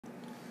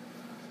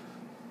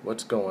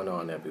What's going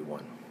on,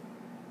 everyone?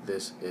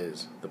 This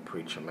is the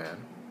Preacher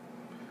Man.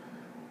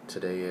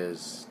 Today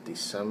is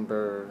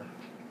December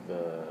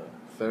the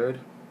 3rd,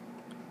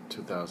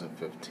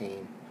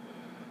 2015,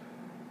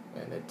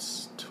 and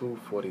it's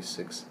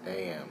 2:46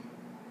 a.m.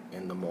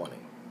 in the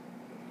morning.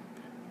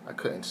 I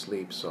couldn't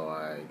sleep, so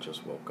I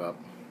just woke up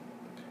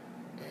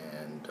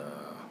and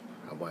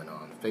I went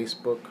on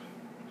Facebook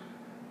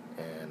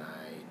and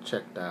I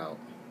checked out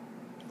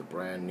the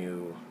brand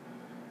new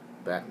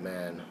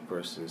Batman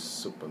vs.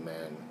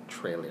 Superman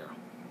trailer.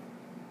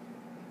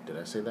 Did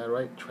I say that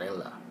right?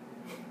 Trailer.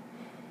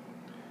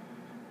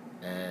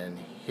 And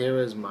here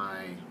is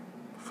my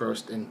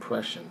first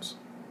impressions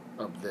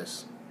of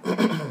this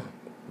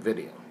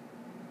video.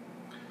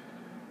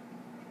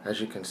 As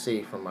you can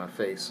see from my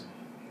face,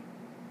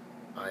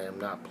 I am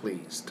not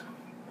pleased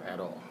at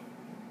all.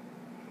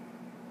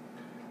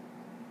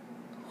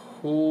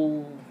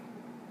 Who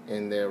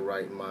in their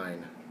right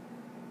mind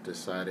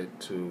decided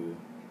to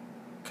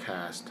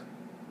cast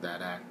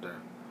that actor?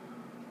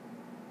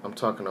 I'm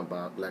talking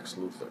about Lex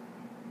Luthor.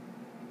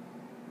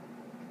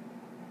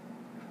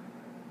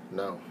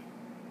 No.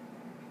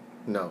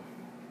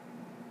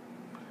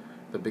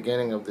 The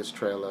beginning of this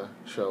trailer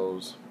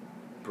shows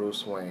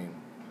Bruce Wayne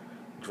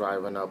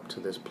driving up to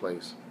this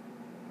place,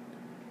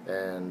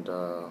 and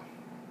the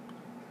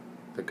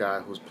guy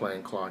who's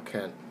playing Clark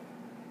Kent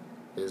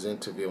is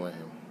interviewing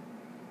him,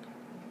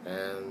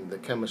 and the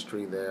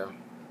chemistry there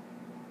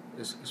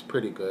is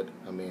pretty good.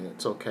 I mean,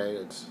 it's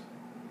okay.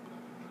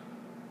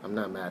 I'm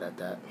not mad at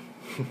that.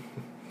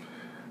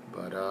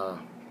 But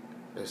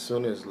as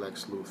soon as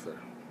Lex Luthor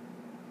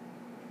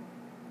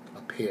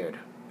appeared,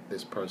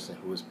 this person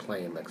who was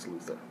playing Lex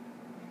Luthor,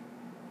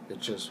 it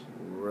just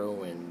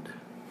ruined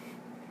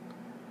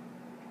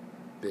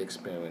the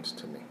experience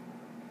to me.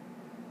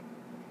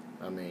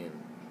 I mean,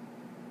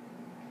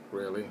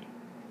 really?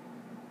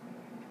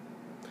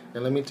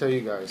 And let me tell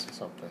you guys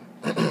something.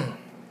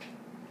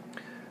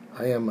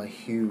 I am a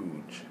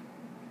huge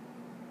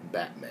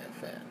Batman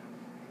fan.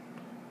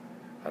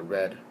 I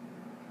read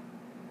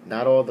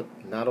not all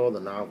the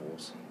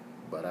novels,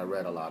 but I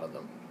read a lot of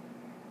them.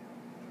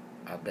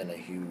 I've been a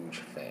huge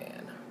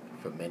fan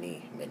for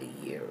many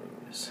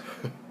years.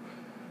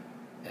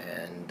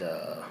 And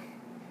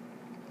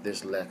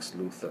this Lex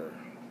Luthor,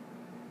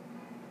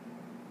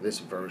 this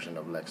version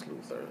of Lex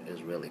Luthor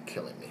is really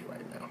killing me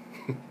right now.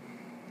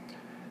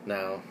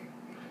 Now,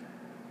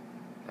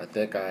 I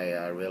think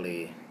I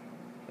really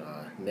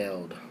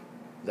nailed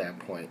that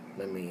point.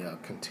 Let me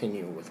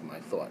continue with my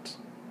thoughts.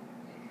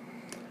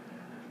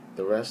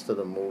 The rest of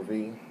the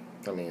movie,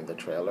 the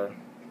trailer,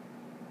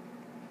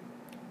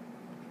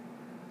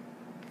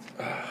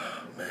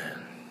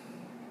 man,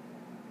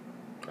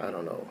 I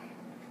don't know.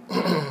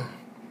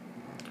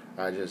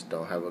 I just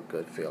don't have a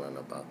good feeling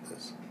about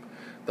this.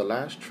 The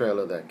last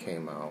trailer that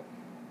came out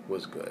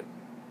was good,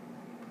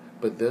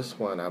 but this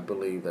one, I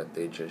believe that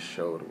they just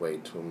showed way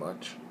too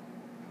much.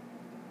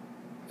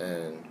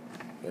 And,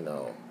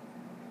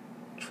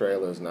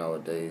 trailers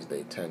nowadays,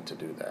 they tend to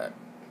do that.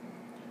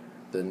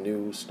 The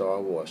new Star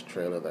Wars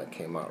trailer that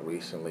came out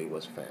recently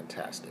was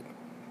fantastic,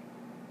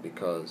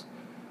 because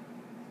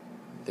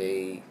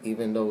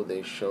even though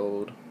they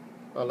showed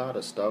a lot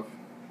of stuff,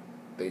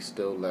 they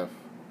still left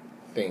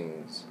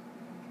things,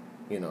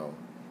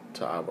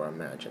 to our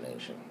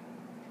imagination.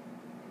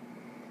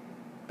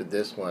 But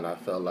this one, I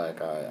felt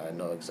like I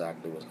know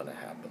exactly what's going to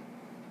happen,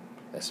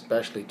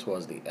 especially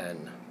towards the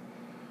end,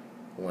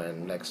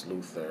 when Lex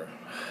Luthor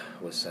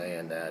was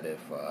saying that if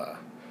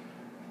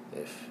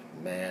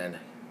man,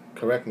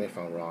 correct me if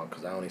I'm wrong,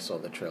 because I only saw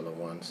the trailer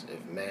once,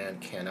 if man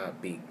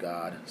cannot beat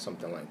God,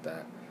 something like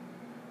that.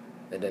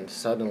 And then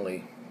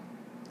suddenly,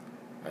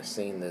 I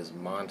seen this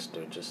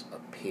monster just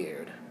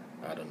appeared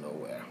out of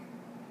nowhere.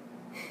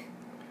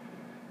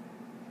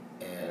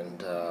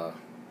 And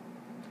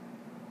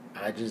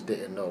I just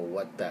didn't know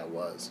what that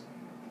was.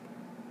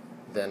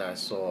 Then I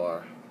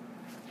saw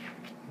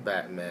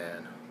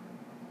Batman,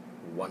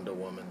 Wonder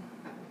Woman,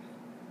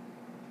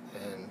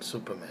 and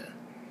Superman.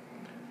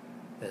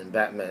 And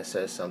Batman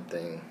says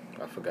something,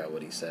 I forgot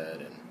what he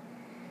said,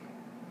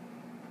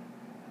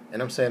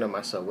 and I'm saying to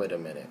myself, wait a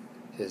minute,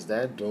 is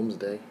that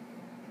Doomsday?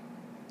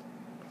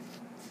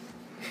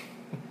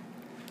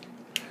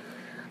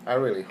 I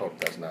really hope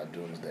that's not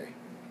Doomsday.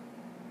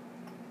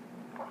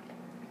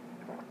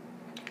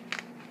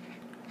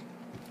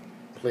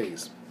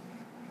 Please,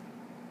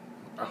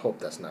 I hope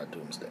that's not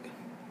Doomsday.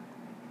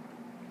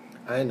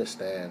 I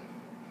understand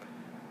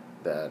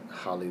that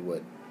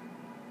Hollywood,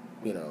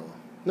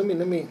 let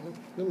me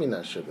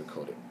not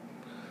sugarcoat it.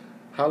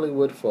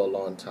 Hollywood, for a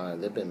long time,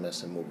 they've been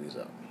messing movies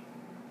up.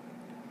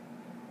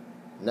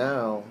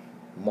 Now,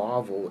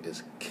 Marvel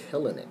is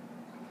killing it.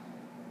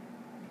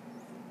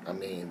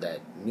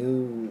 That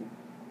new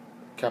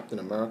Captain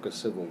America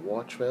Civil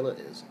War trailer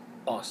is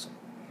awesome.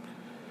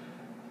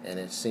 And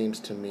it seems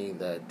to me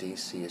that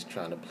DC is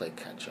trying to play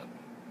catch up.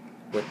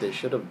 What they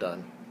should have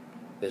done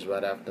is,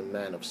 right after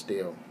Man of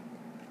Steel,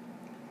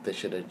 they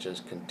should have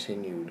just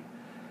continued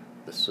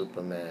the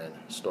Superman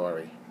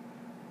story,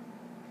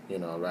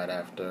 right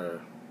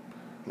after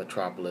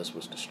Metropolis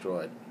was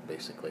destroyed,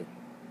 basically.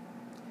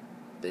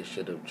 They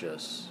should have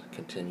just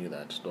continued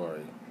that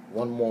story.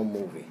 One more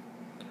movie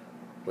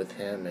with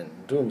him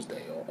and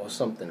Doomsday or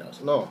something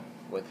else. No,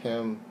 with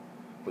him,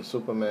 with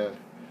Superman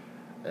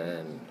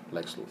and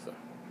Lex Luthor.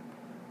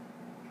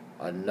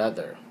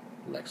 Another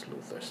Lex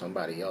Luthor.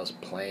 Somebody else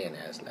playing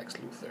as Lex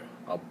Luthor.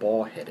 A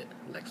bald-headed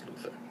Lex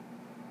Luthor.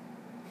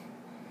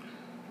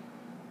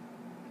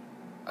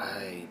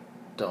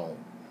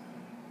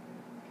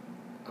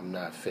 I'm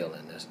not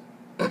feeling this.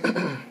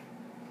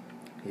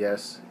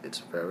 Yes, it's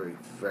very,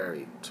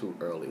 very too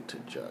early to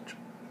judge.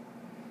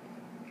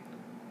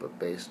 But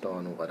based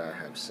on what I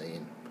have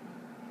seen,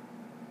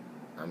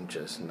 I'm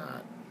just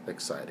not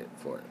excited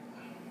for it.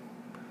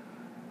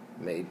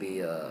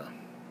 Maybe,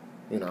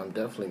 I'm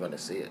definitely going to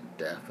see it,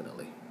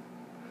 definitely.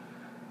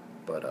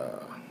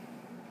 But,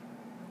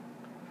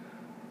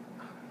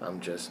 I'm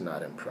just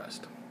not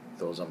impressed.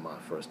 Those are my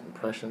first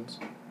impressions.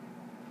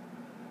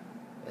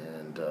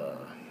 And,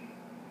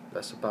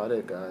 that's about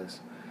it,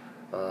 guys.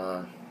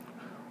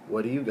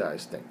 What do you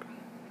guys think?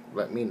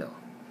 Let me know.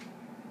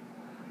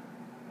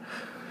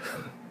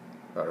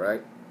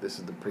 Alright, this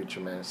is the Preacher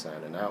Man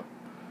signing out.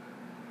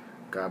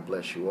 God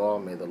bless you all.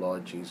 May the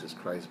Lord Jesus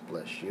Christ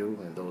bless you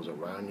and those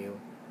around you.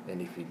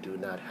 And if you do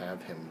not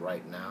have him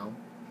right now,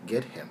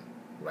 get him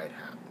right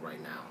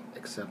now.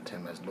 Accept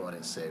him as Lord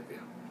and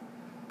Savior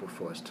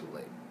before it's too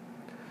late.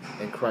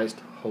 In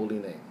Christ's holy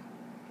name,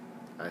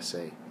 I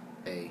say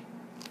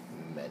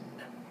amen.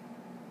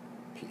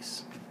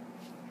 Peace.